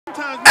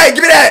Hey,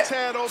 give me that.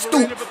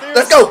 Stoop.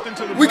 Let's go.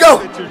 We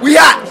go. We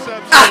hot.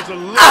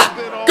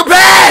 Good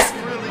pass.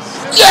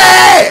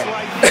 Yeah.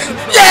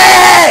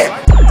 Yeah.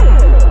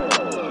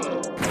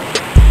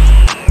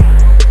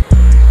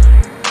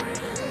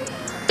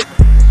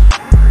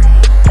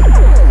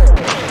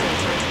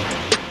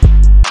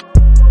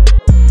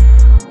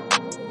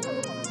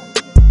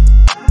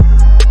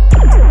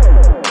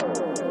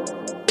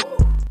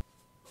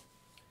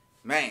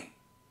 Man,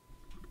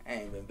 I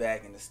ain't been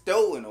back in the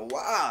stove in a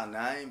while now.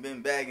 I ain't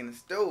been back in the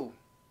stove.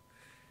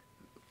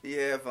 The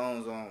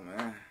headphones on,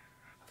 man.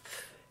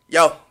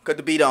 Yo, cut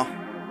the beat on.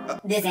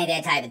 This ain't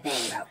that type of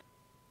thing, bro.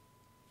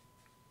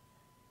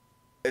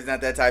 It's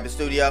not that type of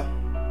studio.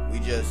 We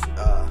just,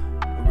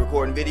 we're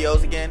recording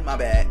videos again. My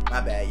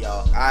bad,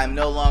 y'all. I'm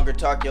no longer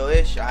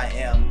Talk-Yo-ish. I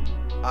am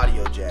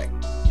Audiojack.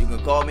 You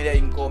can call me that,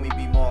 you can call me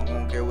B-Monk. I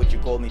don't care what you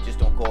call me, just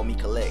don't call me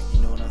Collect. You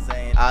know what I'm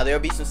saying? There'll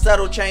be some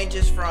subtle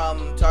changes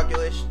from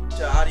Talk-Yo-ish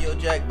to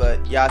Audiojack,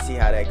 but y'all see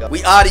how that goes. We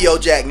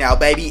Audiojack now,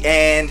 baby,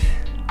 and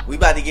we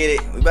about to get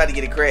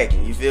it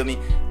cracking, you feel me?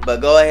 But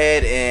go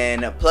ahead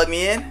and plug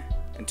me in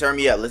and turn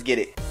me up. Let's get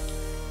it.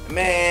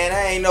 Man,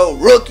 I ain't no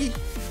rookie.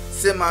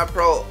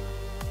 Semi-pro.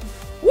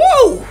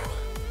 Woo!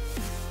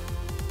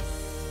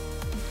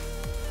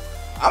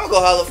 I'm gonna go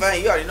Hall of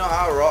Fame. You already know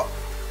how I rock.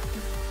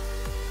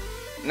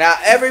 Now,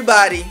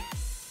 everybody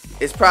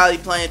is probably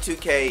playing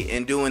 2K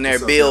and doing their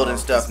build and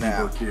stuff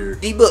now.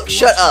 D-Book,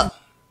 shut up.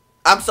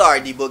 I'm sorry,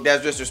 D-Book.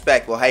 That's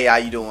disrespectful. Hey, how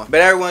you doing? But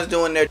everyone's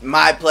doing their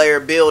my player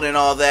build and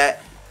all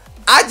that.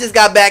 I just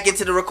got back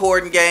into the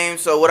recording game,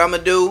 so what I'm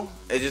going to do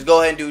is just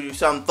go ahead and do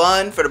something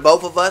fun for the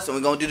both of us, and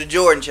we're going to do the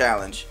Jordan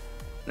Challenge.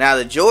 Now,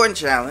 the Jordan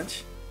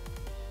Challenge,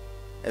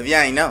 if you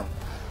ain't know.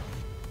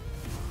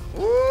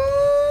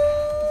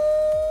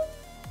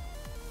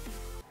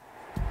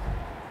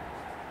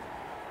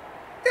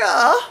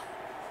 Yeah.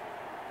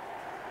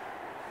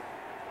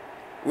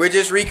 We're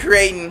just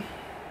recreating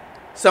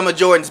some of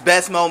Jordan's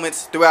best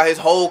moments throughout his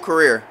whole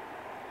career.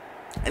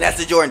 And that's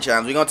the Jordan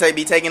Challenge. We're going to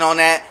be taking on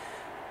that.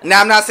 Now,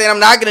 I'm not saying I'm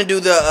not going to do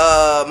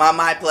the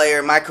my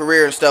player, my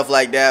career and stuff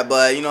like that.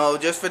 But, you know,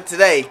 just for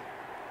today,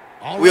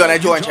 we on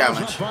that Jordan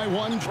Challenge.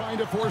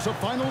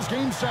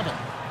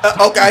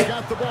 Okay.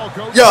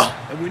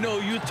 Yeah. And we know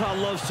Utah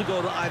loves to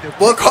go to either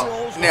what?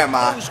 Never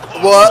mind.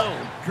 What?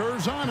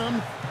 Kerr's on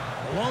him.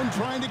 Alone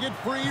trying to get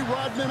free.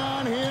 Rodman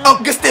on him.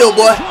 Oh, good steal,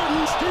 boy.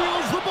 Jordan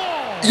steals the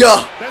ball.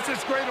 Yeah. That's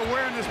just great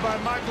awareness by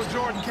Michael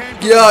Jordan.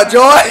 Yeah,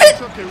 Jordan.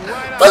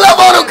 Pull up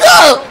on him,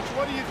 come.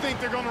 What do you think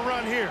they're going to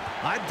run here?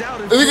 I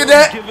doubt it. Look at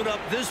that.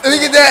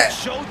 Look at that.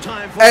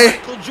 Showtime for Hey.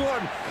 Michael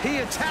Jordan. He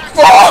attacks.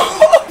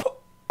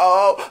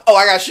 Oh,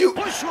 I got to shoot.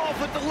 Push off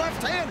with the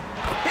left hand.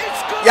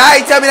 It's good. Y'all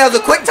ain't tell me that was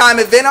a quick time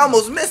event. I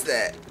almost missed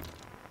that.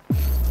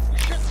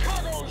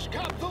 Chicago's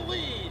got the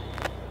lead.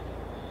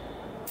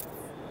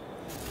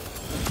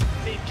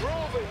 He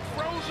drove it,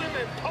 frozen,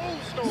 and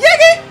posed on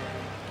Yiggy.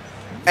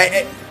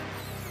 Hey.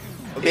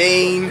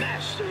 Bean.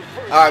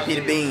 R.I.P.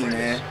 the Bean,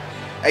 man.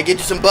 Hey, get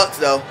you some bucks,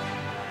 though.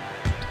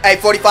 Hey,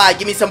 45,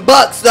 give me some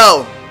bucks,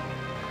 though.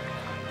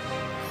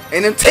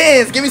 And them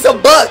 10s, give me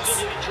some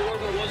bucks.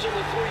 Jordan wasn't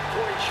a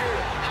three-point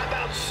shooter. How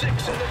about 6 in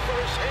the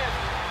first half?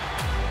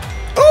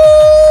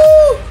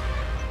 Ooh.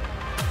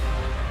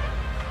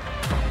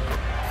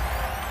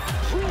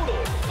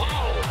 Brutal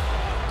foul.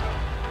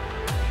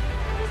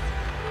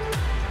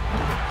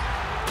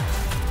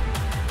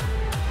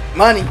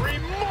 Money.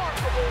 Remarkable.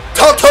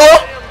 Talk to him.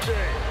 MJ.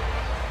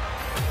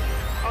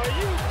 Are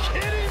you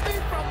kidding me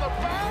from the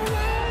foul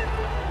line?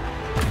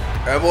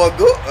 That boy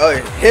good. Oh,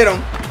 hit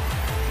him.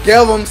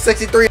 Give him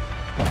 63.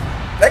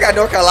 They got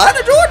North Carolina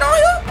Jordan on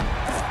here.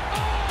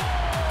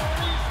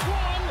 He's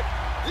won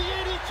the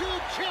 82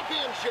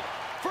 championship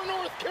for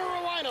North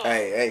Carolina.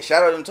 Hey,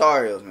 shout out them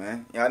Tar Heels,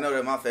 man. Y'all know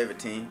they're my favorite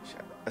team.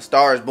 A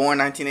Star is Born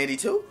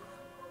 1982.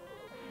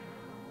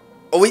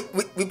 Oh,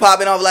 we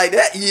popping off like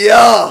that?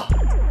 Yeah.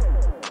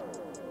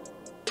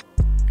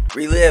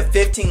 Relive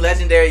 15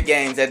 legendary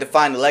games that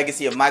define the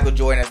legacy of Michael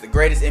Jordan as the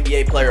greatest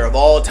NBA player of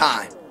all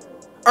time.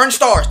 Earn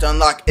stars to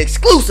unlock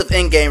exclusive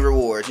in-game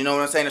rewards. You know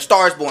what I'm saying? The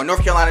Stars Born.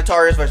 North Carolina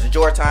Tar Heels versus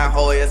Georgetown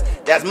Hoyas.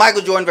 That's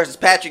Michael Jordan versus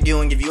Patrick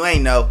Ewing, if you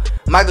ain't know.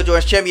 Michael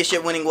Jordan's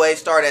championship winning ways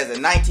started as a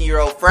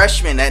 19-year-old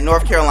freshman at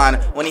North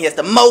Carolina when he hits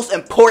the most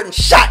important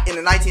shot in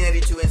the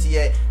 1982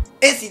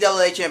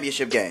 NCAA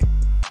championship game.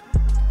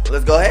 So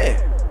let's go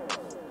ahead.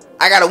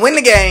 I got to win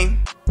the game,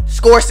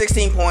 score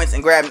 16 points,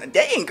 and grab 9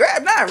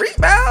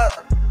 rebounds.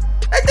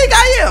 I think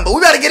I am, but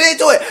we got to get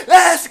into it.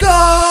 Let's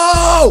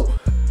go!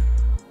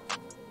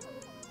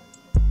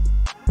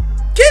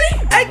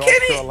 Kenny? Hey,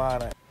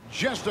 Kenny.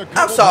 Just a I'm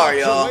couple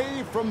sorry, blocks y'all.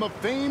 away from the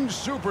famed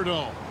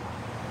Superdome.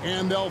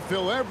 And they'll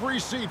fill every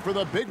seat for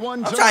the big one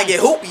I'm tonight. trying to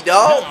get hoopy,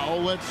 dog. Now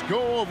let's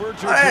go over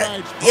to Alright,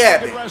 tonight's yeah,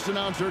 public man. address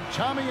announcer,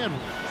 Tommy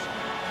Edwards.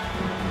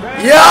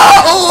 Yo,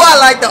 oh, I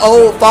like the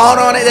old font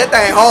on it. That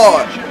thing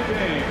hard.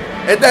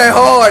 That thing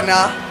hard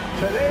now.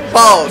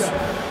 Pause.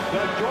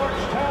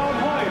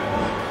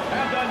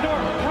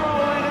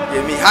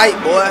 Give me hype,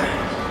 boy.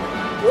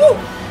 Woo.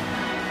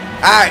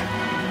 All right.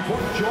 For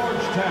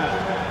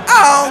Georgetown.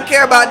 I don't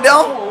care about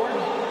them.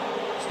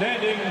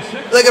 Standing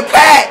 6 Look at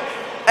Pat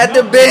at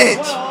the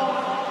bench.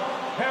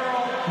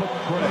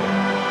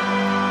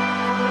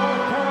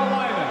 North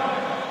Carolina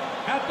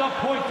at the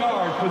point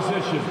guard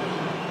position.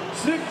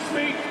 6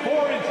 feet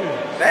 4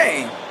 inches.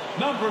 Dang.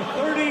 Number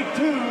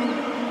 32,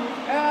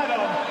 Adam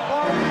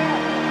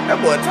Barnett. That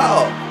boy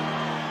tall.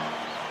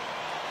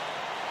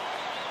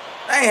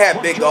 They ain't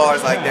had big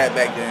guards like that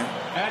back then.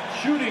 At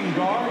shooting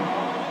guard,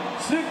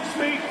 6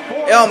 feet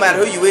 4 It don't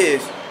matter who you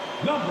is.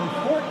 Number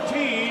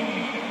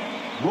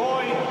 14,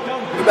 Roy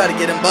Duncan. We about to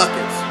get them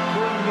buckets.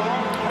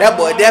 That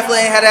boy definitely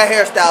ain't had that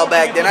hairstyle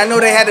back then. I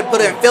know they had to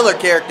put in filler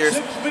characters,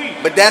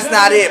 but that's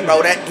not it,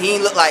 bro. That he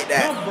ain't look like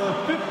that. Number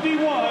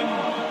 51,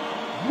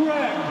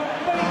 Greg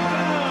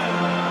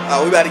Bacon.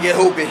 Oh, we about to get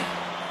hoopy.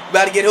 We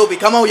about to get hoopy.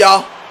 Come on,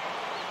 y'all.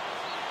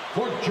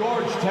 For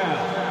Georgetown.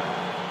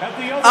 At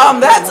the other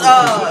That's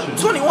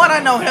position, 21. I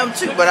know him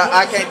too, but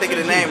I can't think of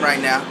the name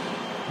right now.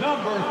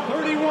 Number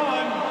 31,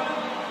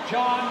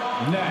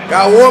 John Nash.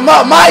 Gotta warm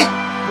up, Mike.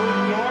 For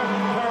North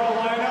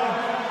Carolina,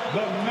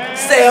 the man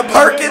Sam in the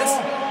Perkins.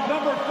 middle,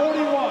 number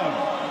 41,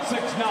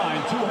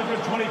 6'9",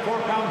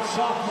 224-pound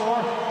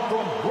sophomore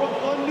from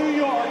Brooklyn, New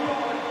York,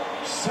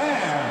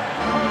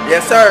 Sam.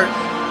 Yes, sir.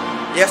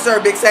 Yes,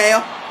 sir, Big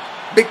Sam.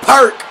 Big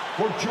Perk.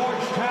 For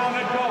Georgetown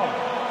at guard,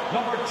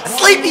 number 21,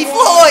 Sleepy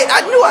Floyd.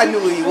 I knew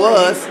who he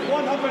was.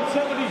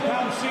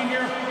 170-pound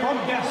senior from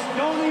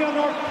Gastonia,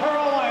 North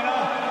Carolina,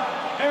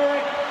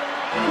 Eric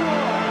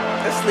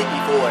Floyd. That's Sleepy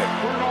Floyd.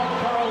 For North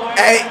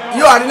Carolina, Hey,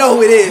 you already know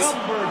who it is.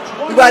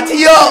 number We about to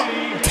tee up.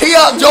 23, Tee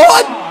up,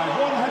 Jordan.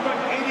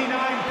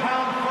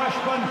 189-pound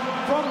freshman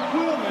from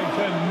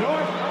Wilmington,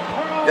 North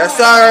Carolina. Yes,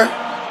 sir.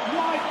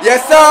 Mike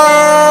Yes,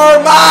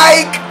 sir,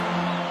 Mike.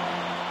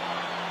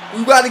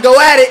 We about to go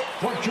at it.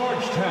 for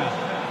Georgetown.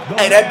 The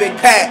Hey, that big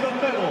man Pat. in the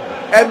middle,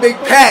 That big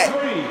Pat.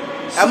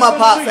 3, That's my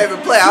pop's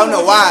favorite player. I don't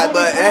know why,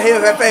 but that's his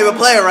favorite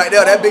player right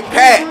there. That Big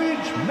Pat.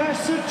 Cambridge,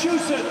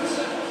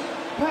 Massachusetts,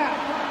 Pat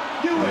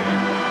Ewing.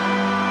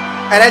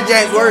 And that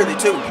James Worthy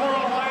too.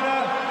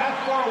 Carolina at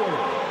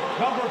forward,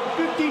 number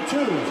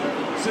 52,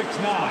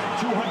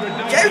 6'9",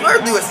 290. James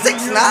Worthy was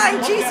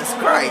 6'9". Jesus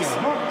Christ.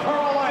 North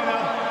Carolina,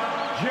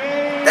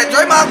 James. That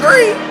Draymond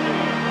Green.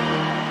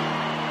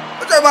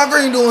 What Draymond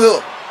Green doing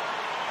here?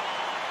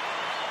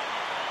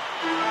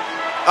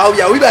 Oh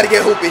yeah, we better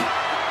get hoopy.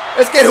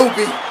 Let's get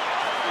hoopy.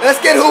 Let's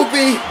get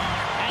hoopy.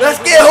 Let's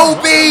get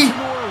hoopy. New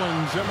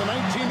Orleans in the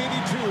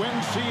 1982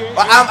 NCAA.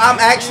 Well, I'm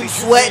actually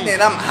sweating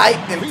and I'm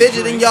hyped and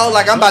fidgeting, y'all,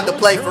 like I'm about to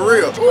play for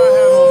real.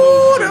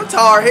 Ooh, them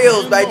Tar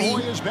Heels, baby.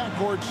 Warriors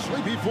backcourt,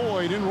 Sleepy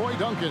Floyd and Roy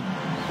Duncan,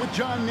 with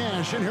John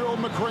Nash and Harold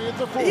McRae at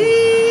the 4.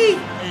 Eee.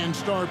 And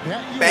star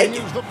Pat Ewing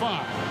Bacon. is the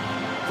 5.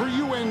 For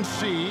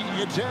UNC,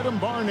 it's Adam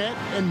Barnett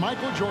and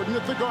Michael Jordan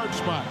at the guard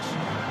spots.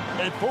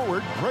 At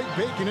forward, Greg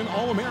Bacon and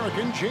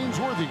All-American James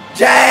Worthy.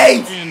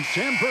 James. And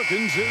Sam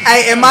Perkins is...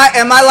 Hey, am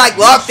I like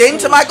locked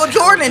into Michael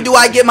Jordan, and do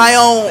I get my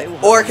own,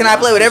 or can I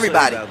play with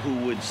everybody? Who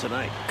wins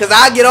tonight? Cause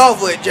I get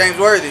off with James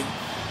Worthy.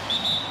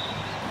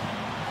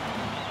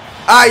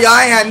 All right, y'all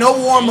ain't had no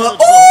warm up.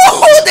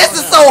 Oh, this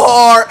is so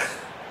hard.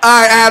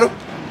 All right, Adam.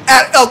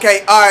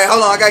 Okay, all right,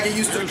 hold on. I gotta get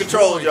used to the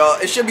controls, y'all.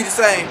 It should be the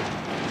same.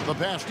 The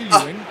pass to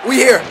Ewing. We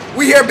here,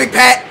 Big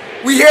Pat.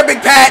 We here,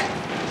 Big Pat.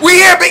 We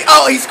here, Big.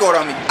 Oh, he scored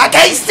on me. I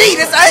can't see.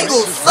 This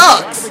angle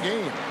sucks.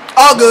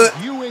 All good.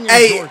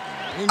 Hey,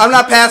 I'm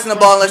not passing the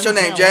ball unless your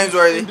name James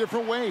Worthy. In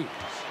different ways.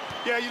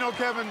 Yeah, you know,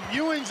 Kevin,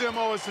 Ewing's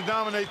MO is to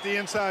dominate the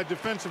inside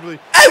defensively.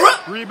 Hey,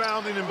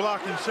 Rebounding and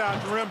blocking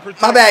shots, rim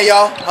protection. my bad,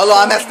 y'all. Hold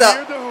on, I messed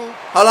up.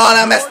 Hold on,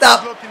 I messed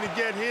up. Hold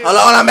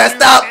on, I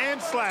messed up.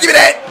 Give me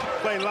that.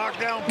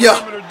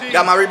 Yeah,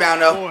 got my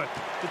rebound though.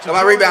 Got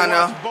my rebound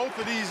though. Both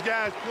of these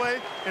guys play,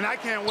 and I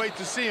can't wait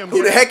to see them.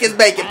 Who the heck is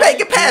Bacon?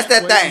 Bacon, pass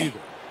that thing.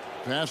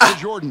 Pass to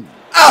Jordan.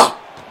 Oh.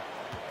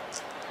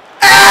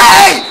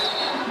 Hey!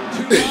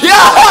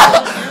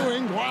 Yeah!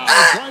 Ewing, wow,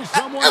 tries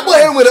somewhere I'm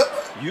playing with him.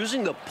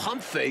 Using the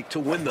pump fake to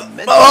win the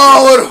mental.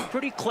 Oh,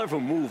 Pretty clever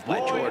move by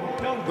Jordan.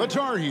 The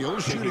Tar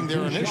Heels shooting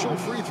their initial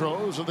free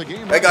throws of the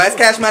game. there you go. That's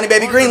cash money,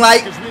 baby. Green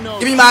light.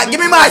 Give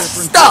me my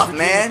stuff,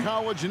 man.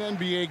 College and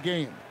NBA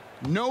game.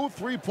 No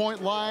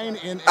three-point line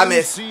in I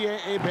miss.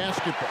 NCAA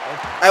basketball.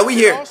 Hey, we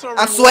here.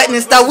 I'm sweating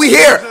and stuff. We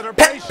here.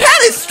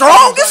 Pat is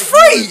strong. It's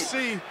free.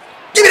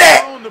 Give me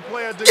that.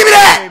 Give me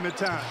that.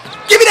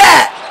 Give me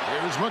that.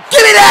 Here's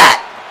Give me that.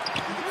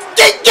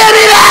 Give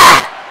me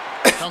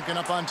that. Duncan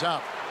up on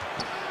top.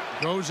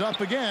 Goes up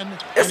again.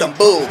 It's some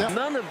bull.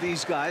 None of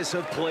these guys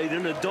have played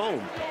in a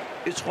dome.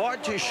 It's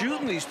hard to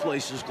shoot in these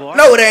places, Clark.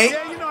 No, it ain't.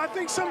 Yeah, you know, I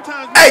think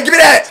sometimes Hey, give me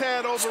that.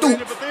 Stoop.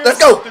 Let's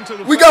go.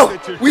 We go.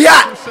 We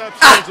hot.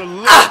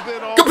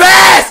 Good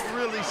pass.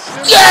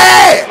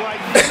 Yeah.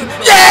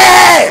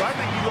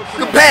 Yeah.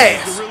 Good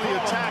pass.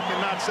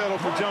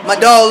 My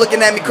dog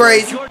looking at me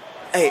crazy.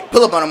 Hey,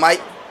 pull up on him,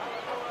 Mike.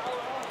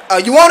 Oh,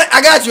 you want it?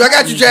 I got you. I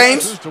got you,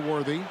 James. To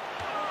Worthy.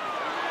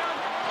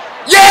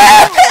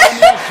 Yeah.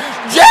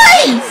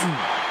 James.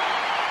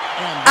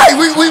 And Hey,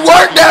 we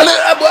work down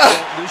there.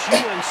 This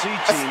UNC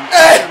team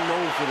is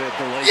known for their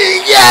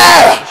delay.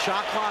 Yeah.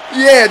 Shot clock.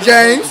 Yeah,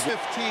 James.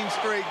 15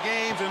 straight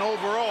games and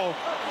overall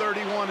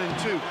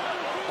 31-2.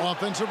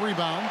 Offensive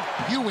rebound,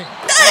 Ewing.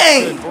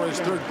 Dang. For his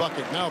third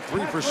bucket, now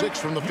 3 for 6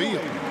 from the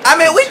field. I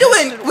mean, we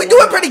doing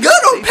pretty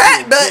good on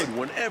Pat, but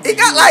he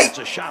got like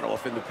a shot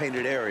off in the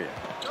painted area.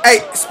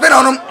 Hey, spin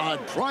on him. A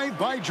drive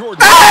by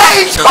Jordan.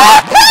 Hey,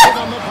 Jordan!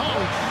 On the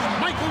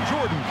bounce, Michael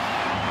Jordan.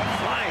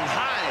 Flying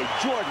high,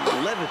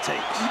 Jordan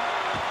levitates.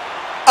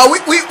 Oh,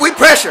 we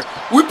pressure.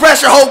 We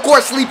pressure whole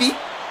court, Sleepy.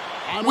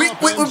 We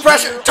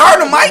pressure.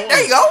 Turn him, Mike.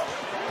 There you go.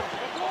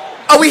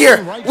 Oh, we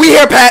here. We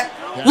here, Pat.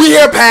 We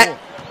here, Pat.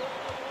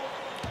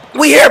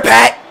 We here,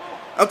 Pat.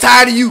 I'm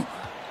tired of you.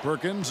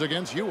 Perkins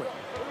against Ewing.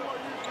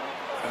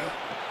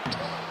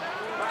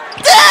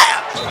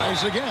 Yeah!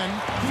 Tries again.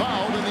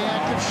 Fouled in the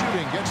act of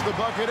shooting. Gets the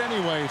bucket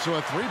anyway, so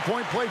a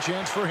 3-point play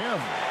chance for him.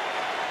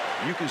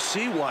 You can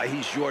see why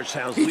he's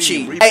Georgetown's He leading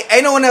cheat. rebound. Hey,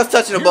 ain't no one else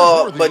touching the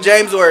ball but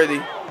James Worthy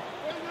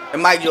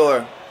and Mike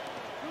Jordan.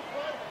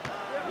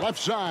 Left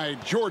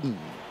side, Jordan.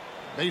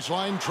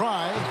 Baseline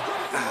try.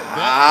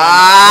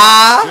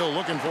 Still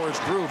looking for his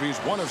groove. He's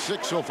 1 of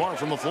 6 so far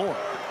from the floor.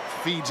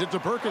 Feeds it to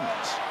Perkins.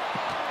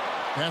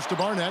 Pass to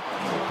Barnett.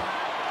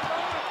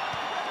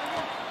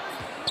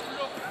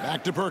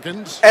 Back to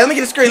Perkins. Hey, let me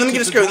get a screen. Let me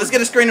get a screen. Let's get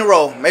a screen and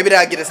roll. Maybe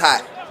that'll get us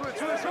hot.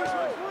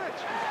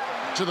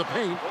 To the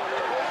paint.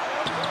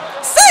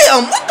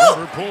 Sam, what the?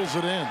 Weber pulls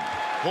it in.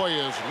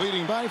 Hoyas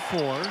leading by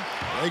 4.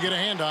 They get a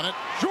hand on it.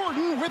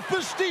 Jordan with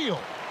the steal.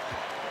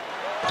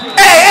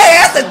 Hey,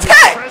 that's a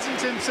tech.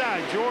 Presence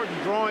inside. Jordan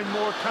drawing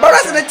more contact. Bro,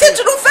 that's an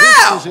intentional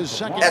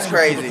foul. That's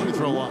crazy.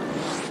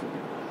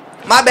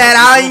 My bad.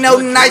 I ain't know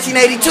in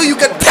 1982 you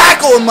could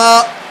tackle him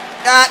up.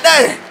 God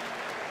dang.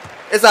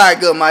 It's all right,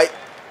 good, Mike.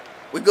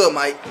 We good,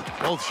 Mike.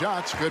 Both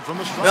shots good from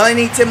the spot. We only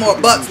need 10 more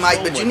bucks,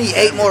 Mike, but you need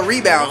 8 more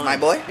rebounds, my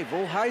boy.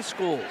 High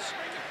schools.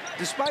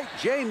 Despite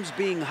James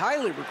being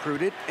highly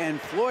recruited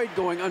and Floyd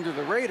going under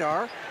the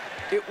radar,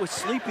 it was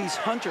Sleepy's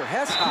Hunter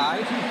Hess high.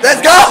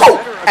 Let's go!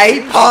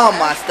 Hey, he palmed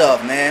my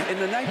stuff, man. In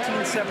the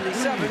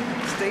 1977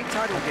 state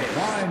title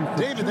game.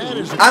 David, that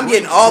is I'm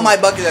getting all my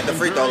buckets at the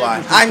free throw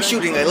line. I'm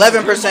shooting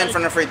 11%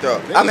 from the free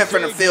throw. I'm in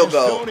from the field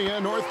goal.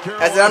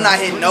 I said I'm not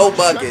hitting no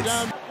buckets.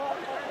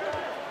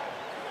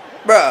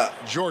 Bruh.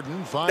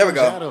 Jordan There we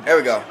go. There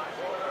we go.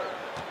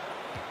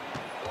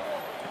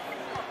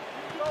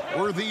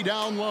 Worthy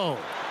down low.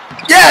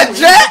 Yeah,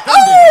 Jack.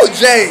 Oh,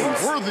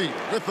 James. Worthy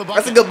with the bucket.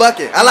 That's a good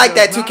bucket. I like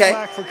that,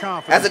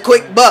 2K. That's a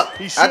quick buck.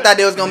 I thought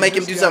they was going to make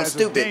him do something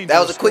stupid. That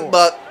was a quick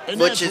buck,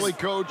 which is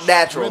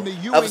natural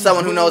of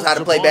someone who knows how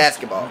to play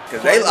basketball.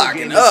 Because they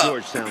locking up.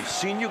 Georgetown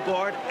senior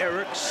guard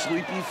Eric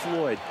Sleepy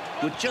Floyd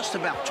with just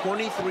about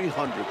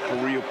 2,300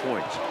 career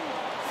points.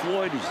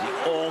 Floyd is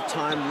the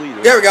all-time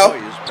leader. There we go.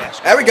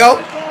 There we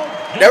go.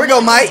 There we go,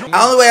 Mike.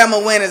 The only way I'm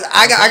going to win is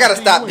I got to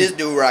stop this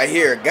dude right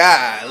here.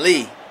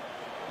 Golly.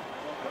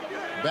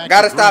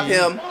 Got to stop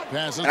him,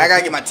 and I got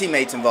to get my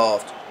teammates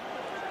involved.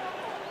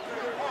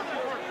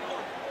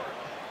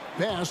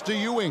 Pass to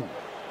Ewing.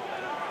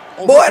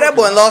 Boy, that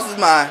boy lost his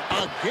mind.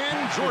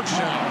 Again,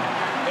 Georgetown.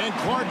 And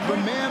Clark, the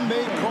man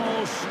they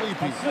call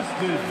Sleepy.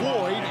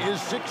 Floyd is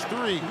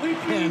 6'3",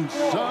 and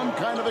some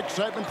kind of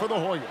excitement for the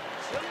Hoyas.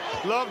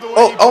 Love the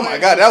way Oh my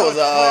God, that was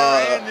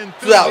a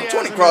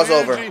 2020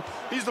 crossover.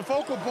 He's the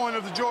focal point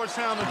of the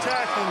Georgetown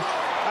attack, and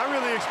I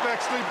really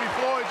expect Sleepy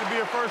Floyd to be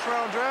a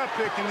first-round draft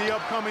pick in the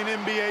upcoming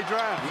NBA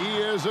draft. He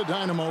is a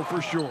dynamo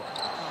for sure.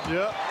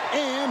 Yep.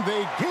 And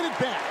they get it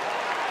back.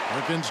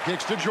 Perkins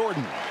kicks to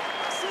Jordan.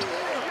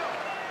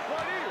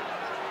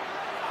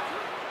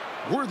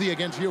 Worthy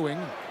against Ewing.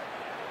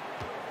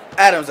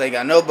 Adams ain't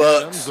got no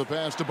bucks. The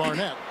pass to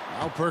Barnett.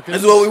 Now Perkins.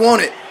 This is what we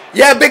wanted.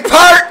 Yeah, Big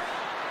Pert.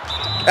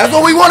 That's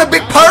what we wanted,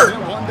 Big Pert.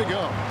 1 to go.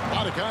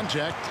 Out of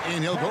contact,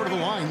 and he'll go to the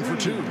line for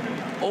 2.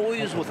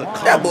 Always with a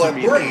that boy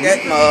broke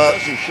that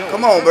mug.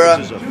 Come on,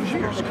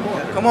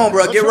 bro. Come on,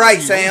 bro. Get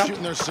right, Sam.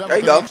 There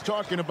you go.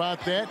 Talking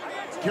about that.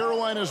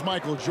 Carolina's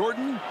Michael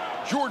Jordan.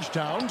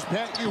 Georgetown's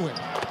Pat Ewing.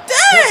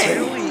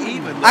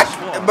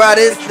 Dang! Bro,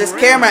 this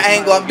camera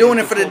angle, I'm doing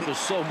it for the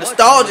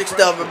nostalgic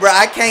stuff, but bro,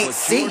 I can't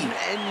see. Jordan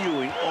and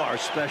Ewing are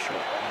special.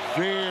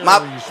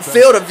 My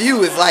field of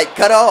view is like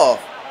cut off.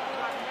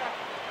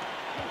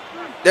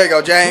 There you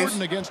go, James.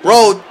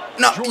 Roll.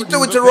 No, you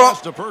threw it to the wrong.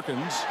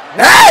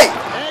 Hey!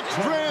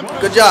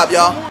 Good job,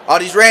 y'all. All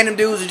these random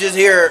dudes are just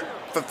here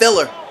for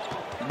filler.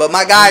 But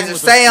my guys are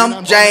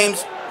Sam,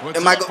 James,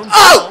 and Michael.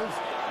 Oh!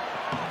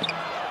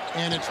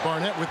 And it's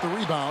Barnett with the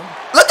rebound.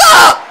 Look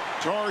up!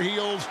 Tar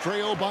Heels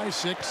trail by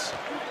 6.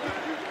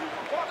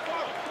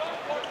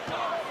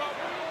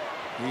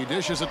 He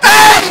dishes it.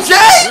 Hey,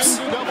 James!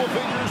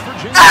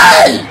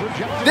 Hey!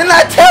 Didn't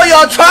I tell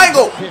y'all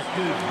triangle?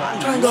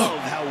 Triangle.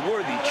 How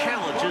Worthy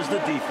challenges the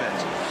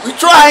defense. We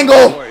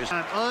triangle.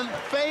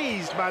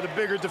 Unfazed by the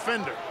bigger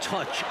defender.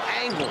 Touch,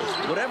 angles,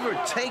 whatever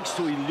it takes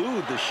to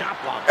elude the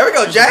shot block. There we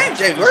go, James.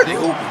 James Worthy.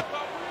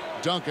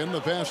 Duncan,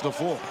 the pass to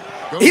Full.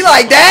 He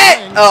like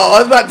that? Oh, I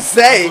was about to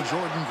say.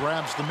 Jordan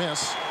grabs the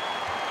miss.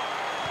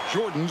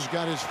 Jordan's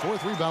got his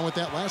 4th rebound with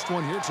that last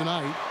one here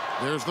tonight.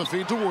 There's the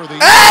feed to Worthy.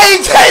 Hey,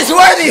 James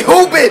Worthy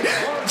hooping!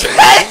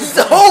 James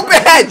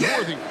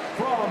hooping!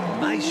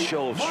 Nice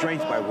show of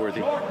strength by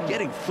Worthy,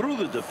 getting through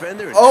the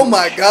defender. Oh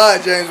my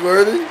God, James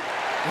Worthy.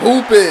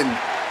 Hooping.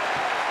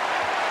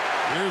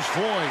 Here's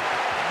Floyd.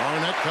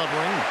 Barnett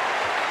covering.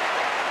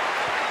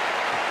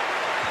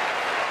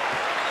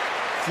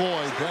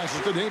 Floyd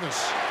passes to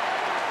Davis.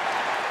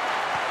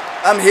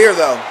 I'm here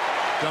though.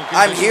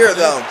 I'm here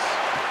though.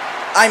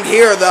 I'm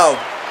here though.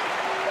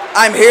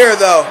 I'm here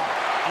though.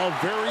 A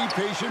very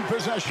patient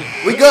possession.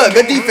 We good.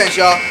 Good defense,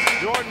 y'all.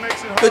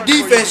 Good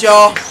defense,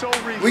 y'all.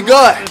 We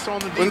good.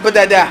 We can put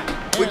that down.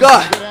 We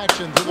good.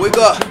 We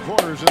good.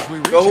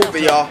 Go hoop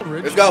it, y'all.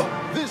 Let's go.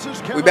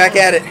 We back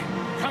at it.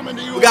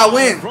 We got to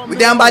win. We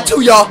down by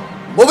 2, y'all.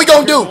 What we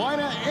gonna do? All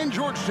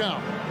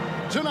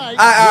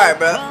right,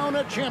 bro.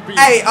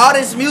 Hey, all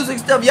this music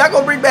stuff, y'all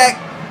gonna bring back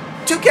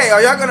 2K?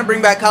 Are y'all gonna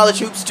bring back College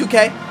Hoops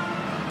 2K?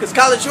 Because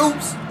College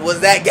Hoops was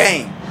that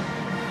game.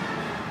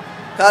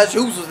 College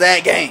Hoops was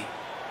that game.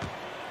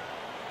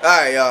 All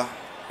right, y'all.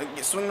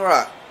 Swing the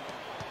rock.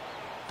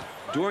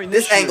 During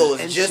this angle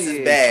is just as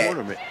bad.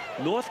 Tournament,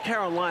 North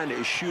Carolina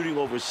is shooting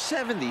over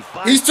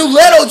 75. He's too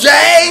little,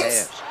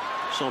 James.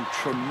 Some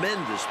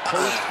tremendous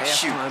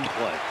post-halftime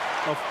play.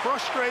 A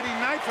frustrating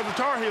night for the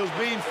Tar Heels,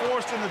 being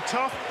forced into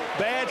tough,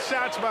 bad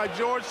shots by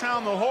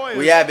Georgetown. The Hoyas.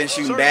 We have been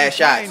shooting bad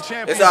shots.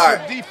 It's all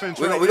right.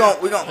 We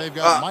gon' They've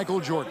got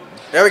Michael Jordan.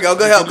 There we go.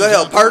 Good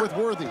help, Perk.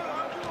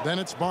 Then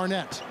it's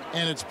Barnett,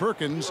 and it's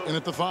Perkins in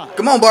at the 5.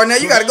 Come on,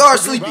 Barnett. You got to guard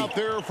Sleepy.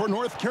 There for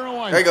North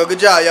Carolina. There you go. Good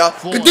job, y'all.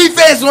 Good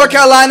defense, North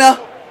Carolina.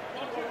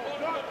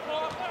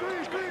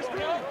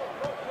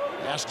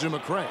 Pass to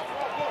McCray.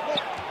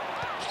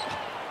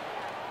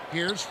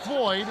 Here's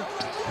Floyd.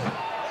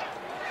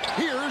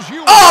 Here's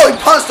Ewing. Oh, he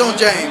punched on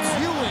James.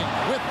 Ewing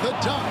with the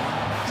dunk.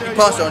 He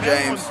punched on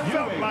James.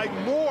 Felt like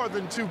more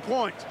than 2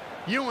 points.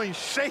 Ewing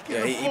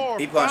shaking the floor.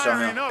 He punched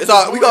on him. It's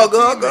all. We go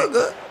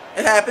good.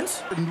 It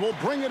happens. And we'll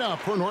bring it up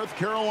for North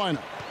Carolina.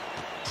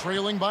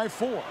 Trailing by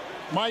 4.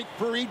 Mike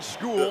for each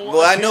school.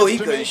 Well, I know he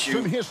couldn't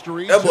shoot.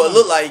 That boy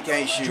looked like he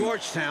can't shoot.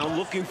 Georgetown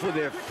looking for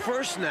their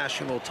first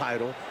national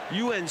title.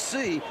 UNC,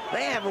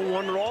 they haven't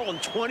won it all in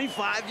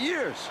 25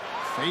 years.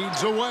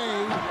 Fades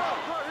away.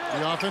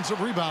 The offensive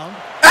rebound.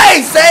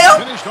 Hey, Sam!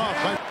 Finished off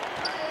by...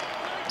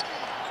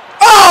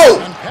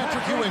 Oh! And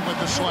Patrick Ewing with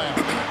the slam.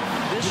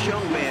 This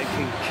young man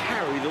can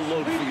carry the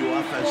load for you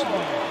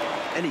offensively,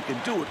 and he can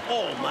do it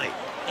all night.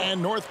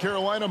 And North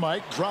Carolina,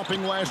 Mike,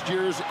 dropping last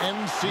year's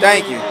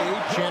NCAA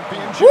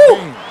championship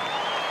game.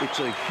 It's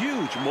a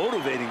huge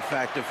motivating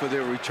factor for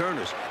their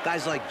returners.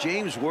 Guys like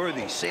James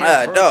Worthy,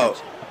 Sam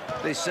Perkins.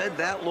 They said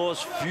that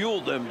loss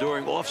fueled them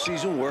during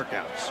off-season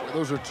workouts.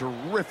 Those are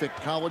terrific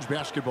college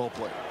basketball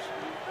players.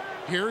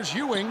 Here's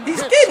Ewing.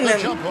 He's getting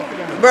him.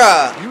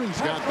 Bruh. Ewing's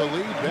got the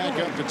lead back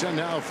up to 10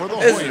 now for the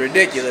This Hoyas. is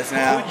ridiculous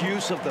now. Good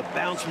use of the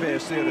bounce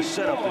pass there to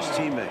set up his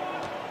teammate.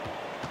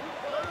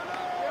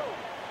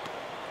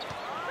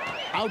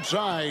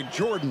 Outside,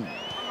 Jordan.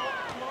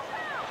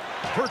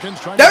 Perkins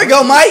trying there we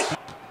go, Mike.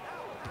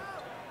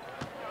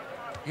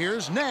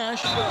 Here's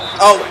Nash.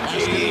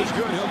 OMG.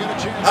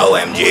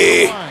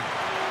 OMG.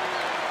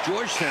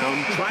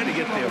 Georgetown trying to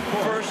get their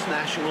first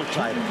national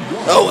title.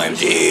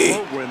 OMG. A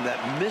program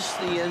that missed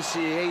the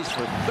NCAAs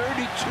for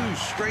 32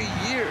 straight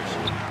years.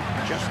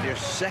 Just their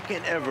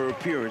second ever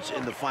appearance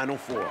in the Final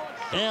Four.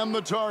 And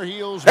the Tar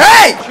Heels.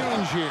 Hey!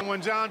 Change here.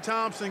 When John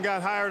Thompson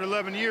got hired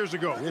 11 years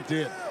ago. It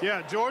did.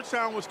 Yeah,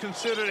 Georgetown was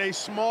considered a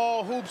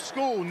small hoop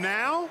school.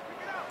 Now,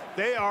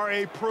 they are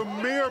a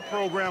premier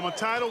program. A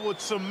title would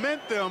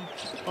cement them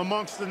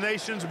amongst the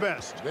nation's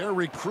best. Their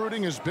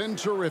recruiting has been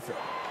terrific.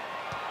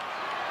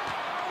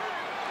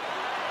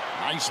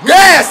 Nice move.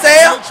 Yeah,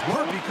 Sam!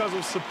 Because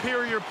of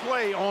superior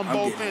play on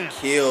both ends.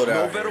 Killed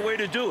No out better here. way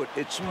to do it.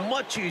 It's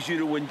much easier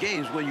to win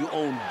games when you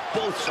own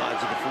both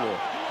sides of the floor.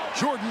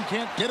 Jordan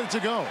can't get it to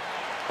go.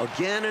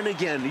 Again and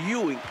again,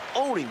 Ewing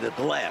owning the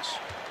glass.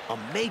 A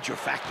major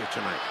factor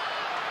tonight.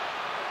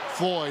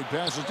 Floyd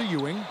passes to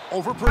Ewing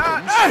over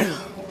Perkins.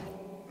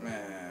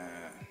 Man.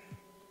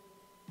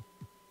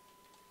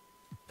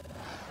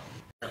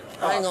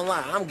 I ain't gonna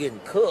lie, I'm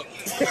getting cooked.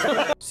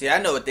 See, I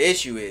know what the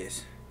issue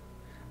is.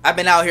 I've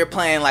been out here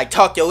playing like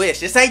Talk Your Ish.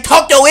 This ain't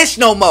Talk Your Ish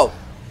no more.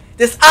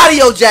 This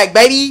Audiojack,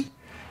 baby.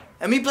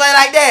 Let me play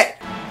like that.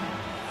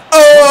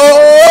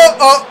 Oh,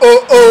 oh,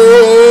 oh,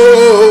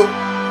 oh.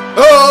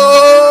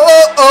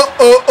 Oh, oh,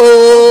 oh,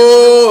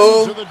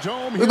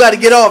 oh. We about to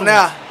get off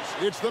now.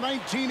 It's the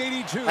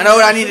 1982 I know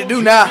what I need to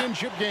do now.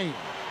 Championship game.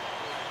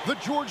 The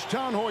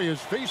Georgetown Hoyas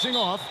facing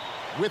off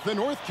with the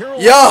North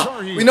Carolina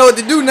Tar Heels. We know what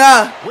to do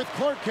now. With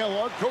Clark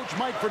Kellogg, Coach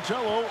Mike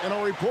Fratello, and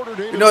our reporter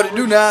David. We know what to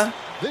do now.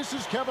 This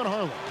is Kevin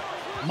Harlan.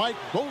 Mike,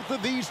 both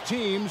of these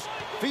teams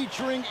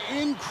featuring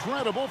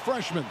incredible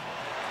freshmen.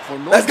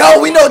 Let's go.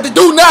 We know what to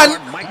do now.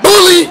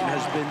 Bully.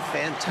 Has been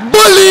fantastic.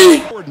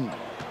 Bully. Jordan.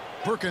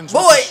 Perkins.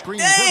 Boy,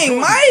 dang,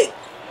 Mike.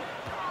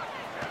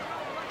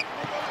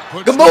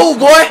 Good move,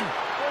 boy.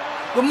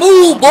 Good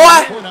move,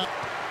 boy.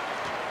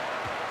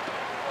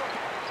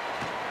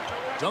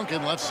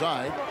 Duncan left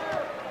side.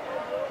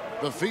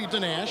 The feed to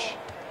Nash.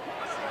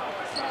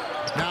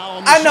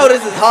 Now I know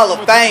this is Hall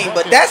of Fame,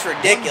 but that's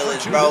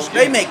ridiculous, bro.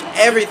 They make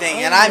everything,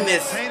 and I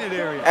miss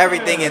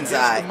everything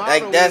inside.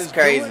 Like, that's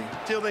crazy.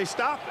 Till they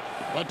stop it.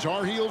 The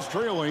Tar Heels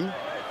trailing.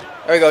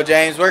 There we go,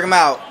 James. Work him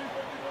out.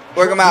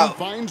 Work him out.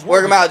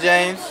 Work him out,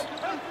 James.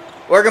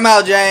 Work him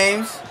out,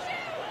 James.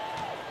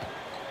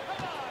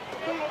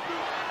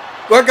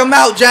 Work him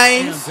out,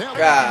 James.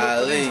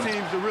 Golly. These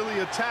teams to really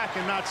attack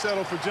and not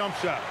settle for jump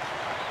shots.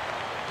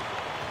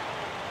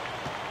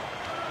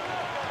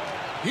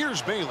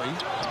 Here's Bailey.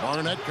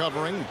 Barnett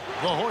covering.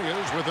 The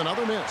Hoyas with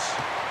another miss.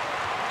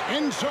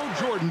 And so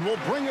Jordan will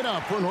bring it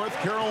up for North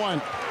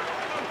Carolina.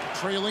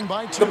 Trailing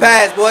by 2. Good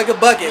pass, boy. Good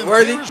bucket.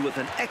 Worthy. With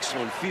an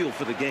excellent feel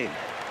for the game.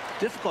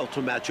 Difficult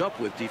to match up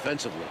with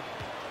defensively.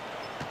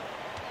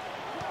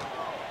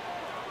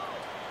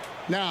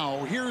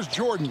 Now, here's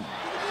Jordan.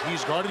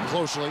 He's guarded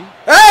closely.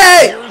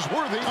 Hey! Here's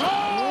Worthy.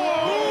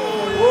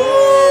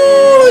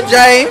 Ooh,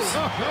 James.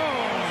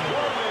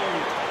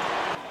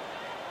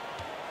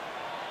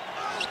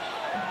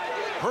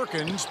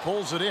 Perkins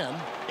pulls it in.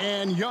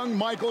 And young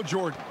Michael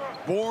Jordan,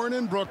 born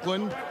in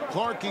Brooklyn.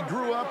 Clark, he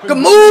grew up in Good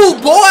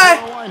move, boy.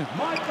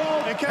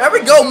 There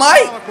we go,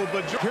 Mike.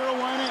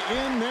 Carolina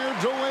in their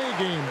delay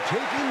game,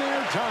 taking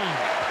their time.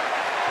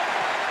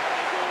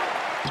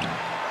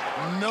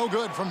 No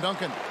good from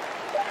Duncan.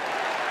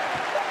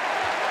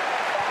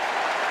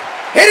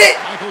 Hit it.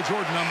 Michael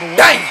Jordan on the one.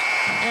 Dang.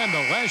 And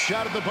the last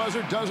shot at the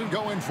buzzer doesn't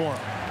go in for him.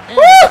 And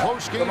Woo!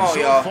 close game Come on, so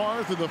y'all.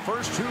 far through the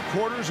first 2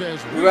 quarters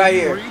as we right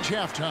here. reach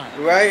halftime.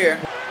 Right here.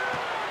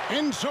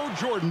 And so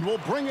Jordan will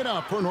bring it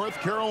up for North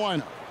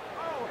Carolina.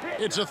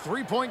 It's a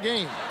 3-point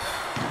game.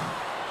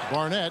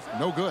 Barnett,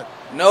 no good.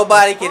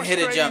 Nobody can hit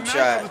a jump The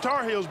shot.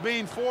 Tar Heels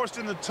being forced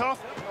into tough,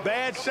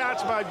 bad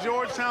shots by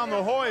Georgetown. The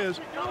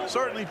Hoyas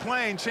certainly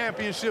playing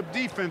championship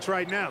defense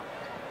right now.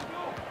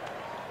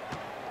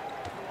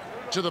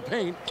 To the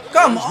paint.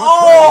 Come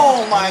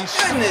on, my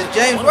goodness,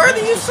 James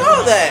Worthy, you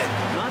saw that.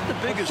 Not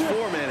the biggest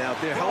foreman out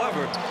there.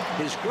 However,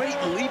 his great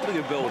leaping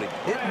ability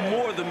hitting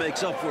more than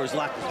makes up for his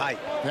lack of height.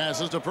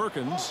 Passes to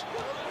Perkins.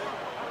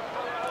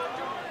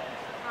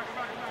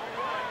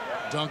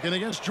 Duncan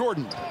against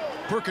Jordan.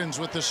 Perkins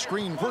with the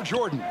screen for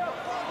Jordan.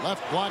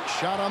 Left block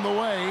shot on the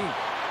way.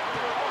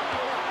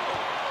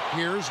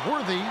 Here's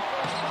Worthy.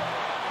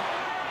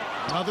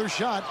 Another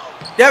shot.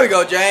 There we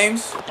go,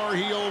 James. Tar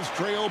Heels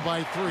trail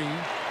by 3.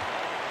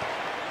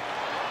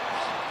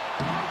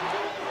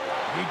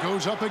 He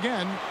goes up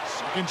again.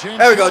 Second chance.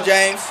 There we go,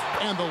 James.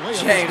 And the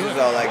layup James is is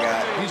all I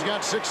got. He's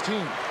got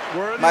 16.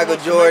 Michael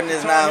Jordan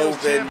is not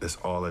hooping. That's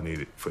all I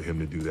needed for him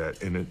to do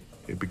that, and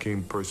it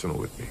became personal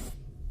with me.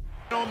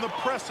 On the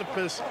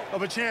precipice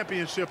of a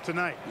championship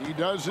tonight. He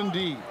does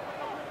indeed.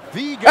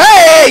 The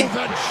Hey!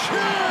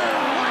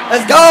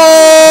 Let's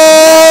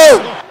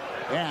go!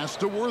 Pass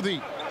to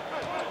Worthy.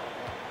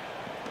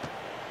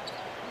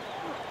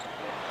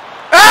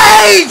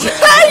 Hey,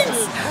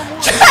 James!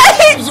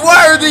 James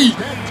Worthy!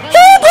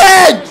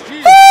 Hoopin!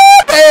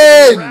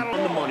 Hoopin!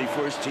 On the money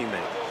for his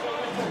teammate.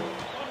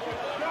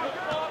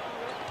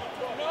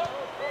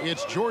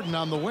 It's Jordan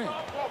on the wing.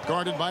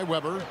 Guarded by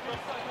Weber.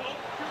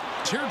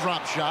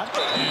 Teardrop shot.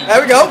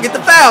 There we go. Get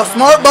the foul.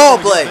 Smart ball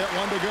play.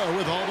 One to go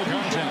with all the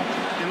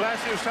content. In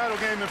last year's title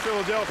game in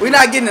Philadelphia. We're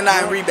not getting the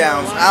 9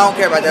 rebounds. I don't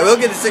care about that. We'll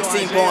get the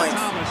 16 points.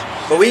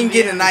 But we can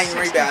get the 9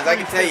 rebounds. I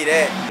can tell you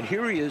that. And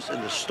here he is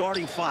in the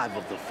starting 5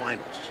 of the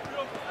finals.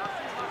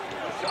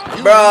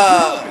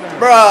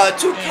 Bruh,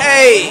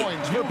 2K.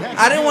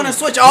 I didn't want to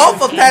switch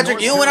off of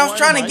Patrick Ewing. I was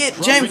trying to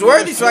get James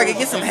Worthy so I could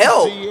get some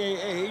help.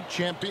 NCAA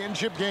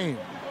championship game.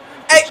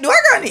 Hey, do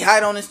I got any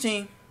height on this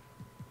team?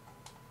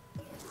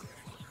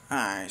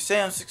 Alright, say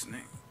I'm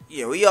 6'9".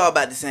 Yeah, we all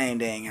about the same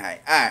dang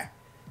height. Alright.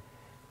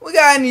 We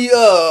got any,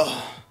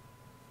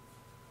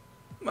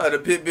 might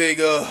have pit big,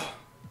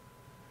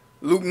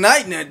 Luke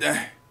Knight in that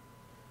thing.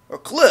 Or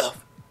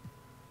Cliff.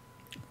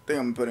 I think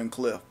I'm gonna put in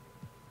Cliff.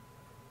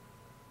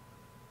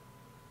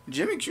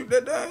 Jimmy can shoot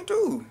that thing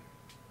too.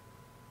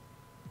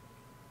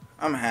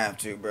 I'm gonna have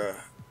to, bro.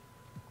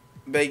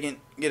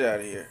 Bacon, get out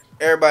of here.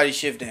 Everybody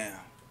shift down.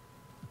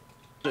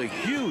 A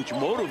huge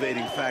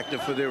motivating factor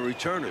for their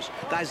returners.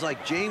 Guys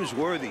like James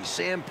Worthy,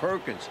 Sam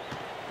Perkins.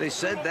 They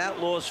said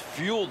that loss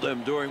fueled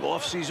them during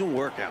off-season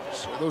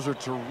workouts. Those are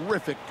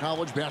terrific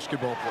college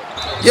basketball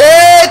players.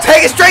 Yeah,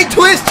 take it straight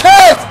to his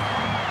chest.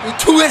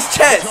 To his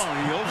chest.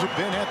 Tar Heels have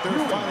been at their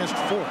finest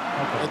 4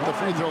 at the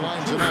free throw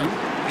line tonight.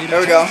 There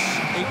we go.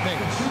 8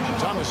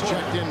 minutes. Thomas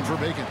checked in for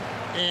Bacon.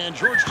 And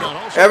Georgetown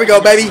also. There we go,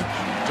 baby.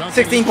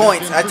 16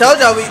 points. I told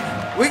y'all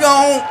we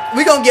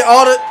gonna get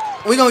all the.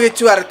 We're going to get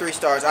 2 out of 3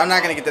 stars. I'm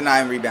not going to get the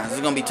 9 rebounds. It's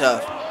going to be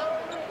tough.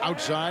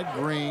 Outside,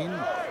 Green.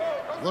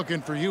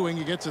 Looking for Ewing.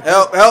 He gets it.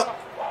 Help, help.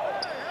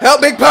 Help,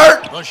 Big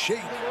Perk. The shake.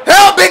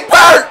 Help, Big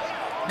Perk.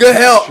 Good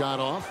help. Shot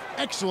off.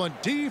 Excellent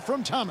D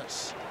from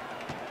Thomas.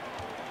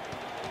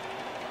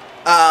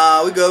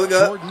 We good, we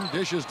good. Jordan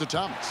dishes to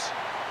Thomas.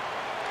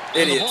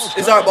 Idiots.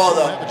 It's our ball,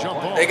 though.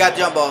 They got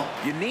jump ball.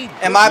 You need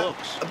and my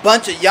a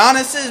bunch of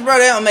Giannis's, bro,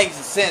 that don't make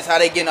sense how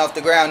they getting off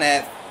the ground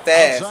that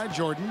fast. Outside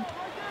Jordan.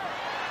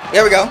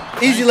 There we go.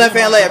 Easy left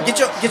hand layup.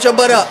 Get your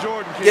butt up.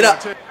 Get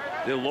up.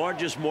 Their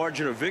largest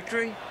margin of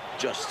victory,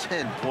 just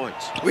 10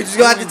 points. We just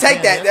gonna have to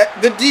take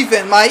that. Good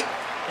defense, Mike.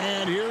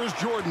 And here's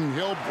Jordan.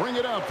 He'll bring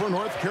it up for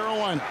North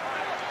Carolina.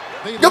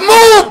 Good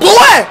move,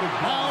 boy!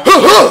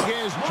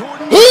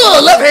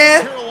 Left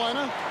hand.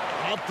 Carolina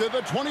up to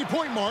the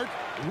 20-point mark,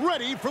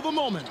 ready for the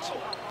moment.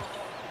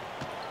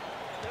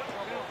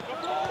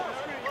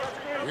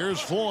 Here's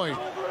Floyd.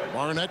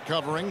 Barnett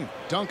covering.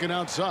 Duncan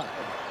outside.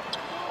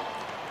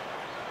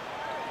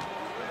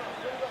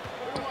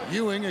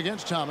 Ewing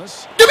against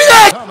Thomas. Give me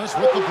that! Thomas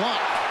with the block.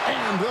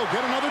 And they'll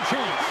get another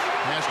chance.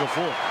 Pass to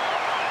Floyd.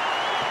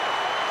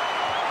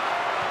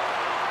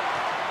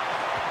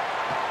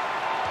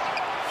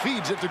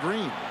 Feeds it to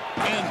Green.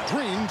 And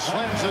Green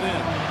slams it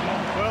in.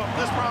 Well,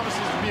 this promises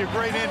to be a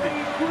great ending.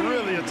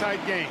 Really a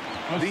tight game.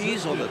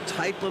 These are the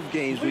type of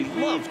games we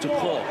love to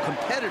call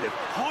competitive,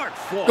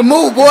 hard-fought. Good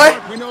move, boy.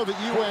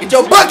 Get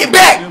your bucket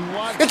back.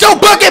 Get your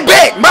bucket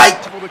back,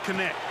 Mike.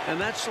 And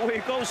that's the way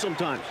it goes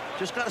sometimes.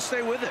 Just got to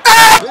stay with it.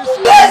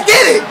 Let's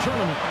get it.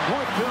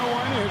 North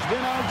Carolina has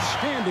been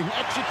outstanding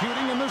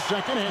executing in the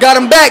second half. Got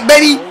him back,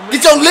 baby.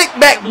 Get your lick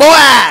back,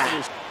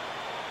 boy.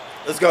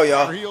 Let's go,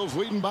 y'all.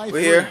 We're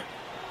here.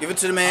 Give it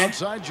to the man.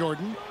 Outside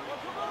Jordan.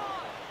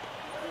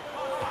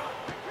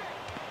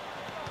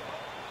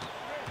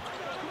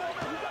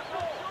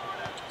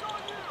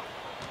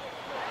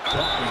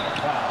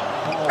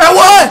 And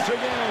one.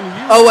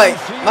 Oh wait,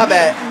 my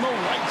bad.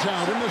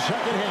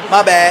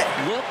 My bad.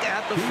 Look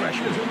at the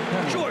freshman.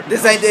 Jordan.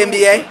 This ain't the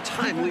NBA.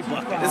 Timely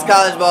bucket. This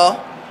college ball.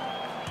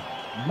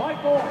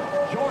 Michael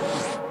Jordan.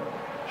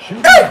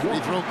 Free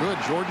throw good,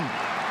 Jordan.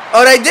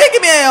 Oh, they did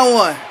give me an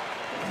one.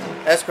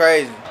 That's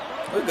crazy.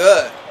 We're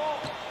good.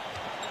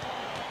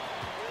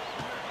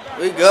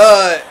 We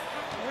good.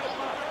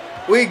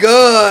 We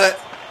good.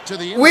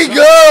 We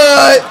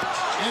good.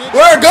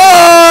 We're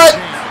good.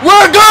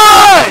 We're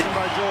good.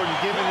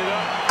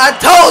 I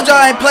told y'all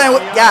I ain't playing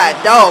with.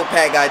 God, dog,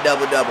 Pat got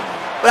double-double.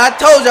 But I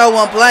told y'all I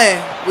wasn't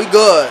playing. We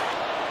good.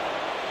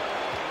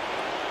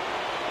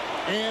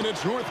 And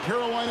it's North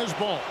Carolina's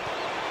ball.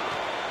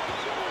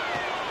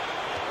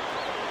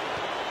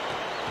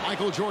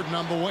 Michael Jordan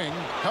on the wing,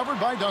 covered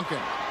by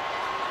Duncan.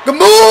 Good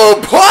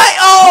move, boy.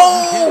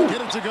 Oh!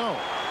 Get it to go.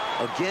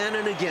 Again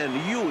and again,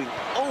 Ewing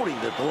owning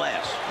the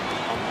glass.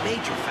 A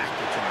major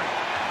factor tonight.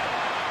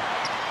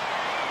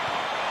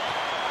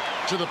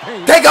 To the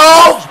paint. Take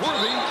off!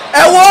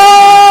 And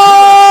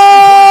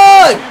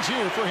one!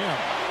 Here for him.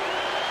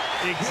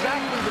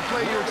 Exactly the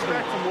play you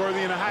expect from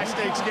Worthy in a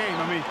high-stakes game.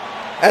 I mean,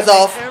 that's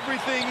off.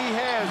 Everything he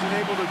has and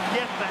able to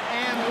get the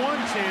and one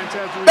chance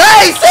as a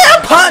hey, see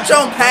a punch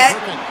on Pat.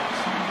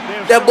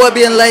 That boy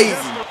being lazy.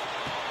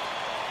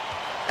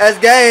 That's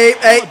Gabe.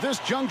 Hey. At this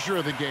juncture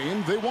of the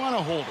game, they want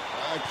to hold it,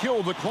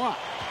 kill the clock.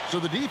 So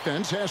the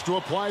defense has to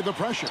apply the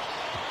pressure.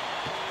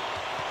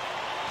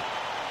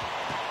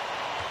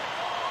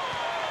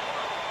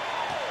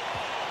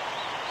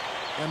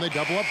 And they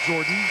double up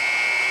Jordan.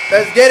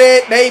 Let's get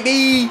it,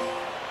 baby.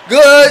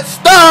 Good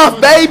stuff,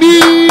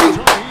 baby.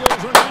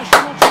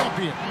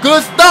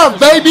 Good stuff,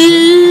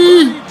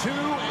 baby.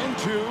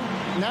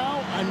 32-2.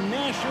 Now a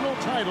national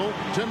title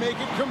to make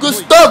it complete. Good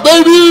stuff,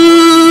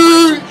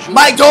 baby.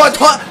 Mike Jordan,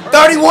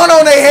 31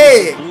 on their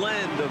head.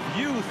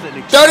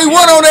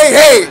 31 on their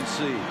head.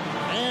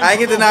 I ain't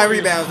get the 9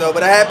 rebounds though,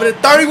 but I had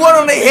 31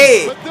 on their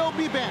head. But they'll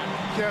be back.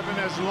 Kevin,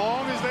 as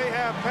long as they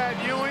have Pat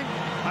Ewing,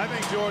 I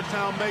think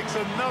Georgetown makes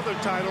another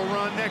title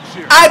run next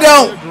year. I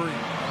don't.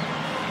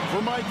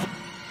 For Mike.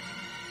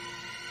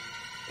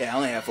 Yeah, I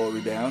only have 4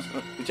 rebounds.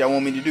 What y'all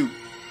want me to do?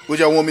 What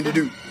y'all want me to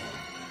do?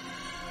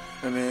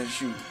 I mean,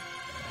 shoot.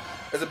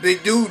 That's a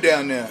big dude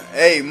down there.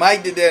 Hey,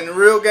 Mike did that in the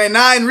real game.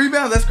 9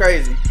 rebounds? That's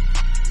crazy.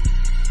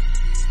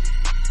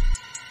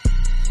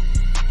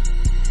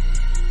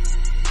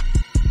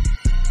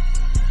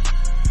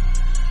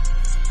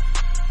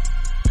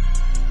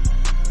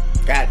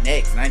 Got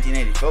next,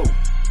 1984.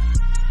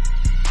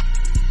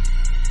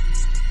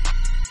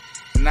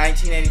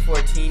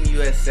 1984 Team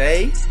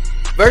USA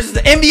versus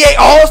the NBA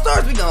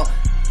All-Stars.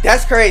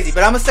 That's crazy,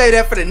 but I'm gonna say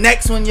that for the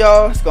next one,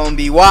 y'all. It's gonna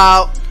be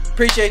wild.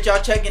 Appreciate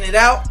y'all checking it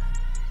out.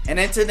 And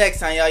until next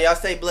time, y'all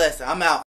stay blessed. I'm out.